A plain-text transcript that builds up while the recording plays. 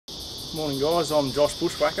Morning guys, I'm Josh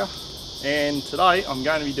Bushwhacker, and today I'm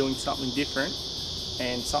going to be doing something different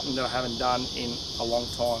and something that I haven't done in a long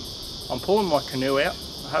time. I'm pulling my canoe out.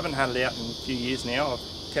 I haven't had it out in a few years now.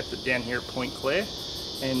 I've kept it down here at Point Clare,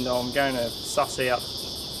 and I'm going to suss out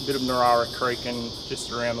a bit of Narara Creek and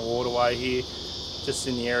just around the waterway here, just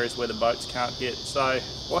in the areas where the boats can't get. So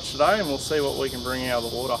watch today and we'll see what we can bring out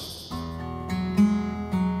of the water.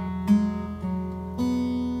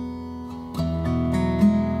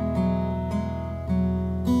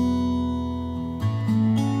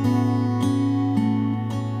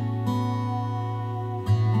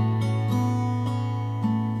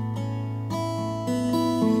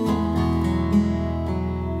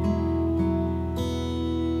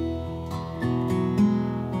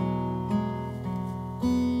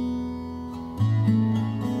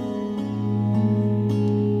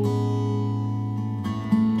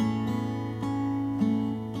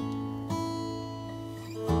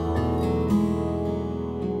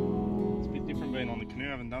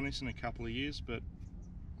 This in a couple of years, but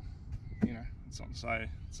you know, it's not to say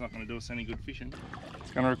it's not going to do us any good fishing.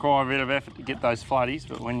 It's going to require a bit of effort to get those flatties,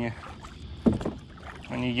 but when you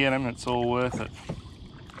get them, it's all worth it.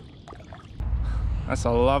 That's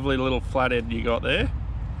a lovely little flathead you got there.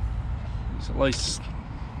 It's at least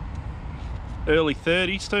early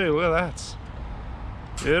 30s too. Look at that, it's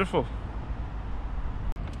beautiful.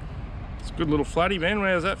 It's a good little flatty, man.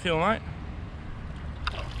 How's that feel, mate?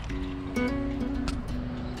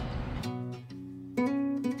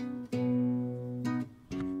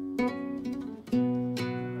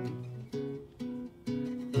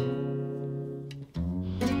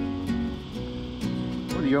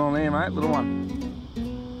 What are you on there, mate? Little one.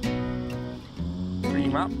 Bring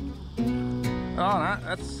him up. Oh no,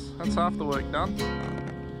 that's half the work done.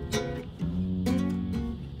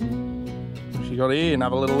 What you got here?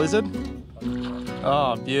 Another little lizard.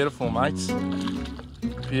 Oh, beautiful, mates.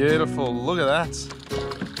 Beautiful. Look at that.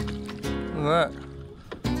 Look at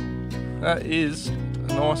that. That is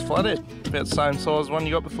a nice flathead. About the same size as one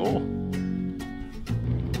you got before.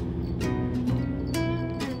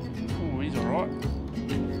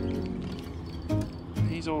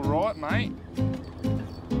 He's all right, mate.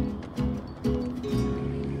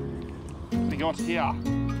 What have we got here?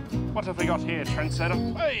 What have we got here, trendsetter?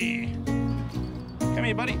 Hey! Come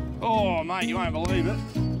here, buddy. Oh, mate, you won't believe it.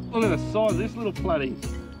 Look at the size of this little platy.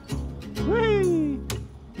 Whee!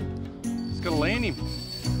 Just gotta land him.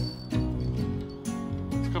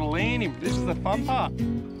 Just gotta land him. This is the fun part.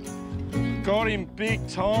 Got him big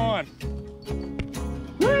time.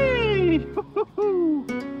 Whee!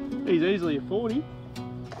 He's easily a 40.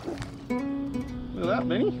 Look at that,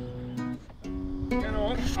 Benny.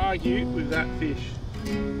 Cannot argue with that fish.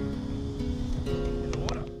 In the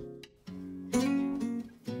water.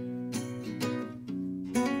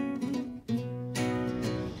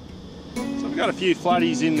 So we've got a few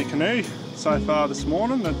flatties in the canoe so far this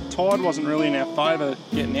morning. The tide wasn't really in our favour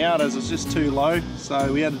getting out as it's just too low,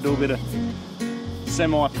 so we had to do a bit of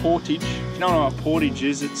semi-portage. If you don't know what portage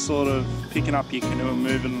is, it's sort of picking up your canoe and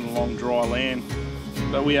moving it along dry land.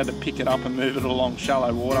 But we had to pick it up and move it along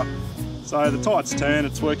shallow water. So the tide's turned,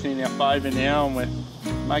 it's working in our favour now, and we're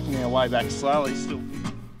making our way back slowly still.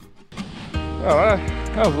 Alright,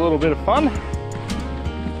 that was a little bit of fun.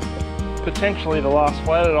 Potentially the last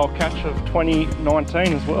flathead I'll catch of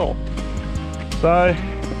 2019 as well. So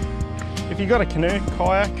if you've got a canoe,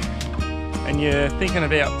 kayak, and you're thinking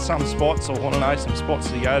about some spots or want to know some spots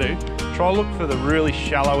to go to, try look for the really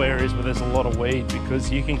shallow areas where there's a lot of weed,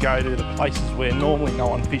 because you can go to the places where normally no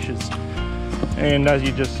one fishes. And as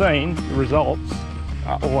you've just seen, the results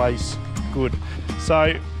are always good.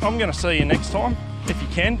 So I'm going to see you next time. If you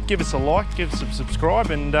can, give us a like, give us a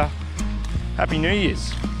subscribe, and Happy New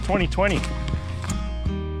Year's 2020.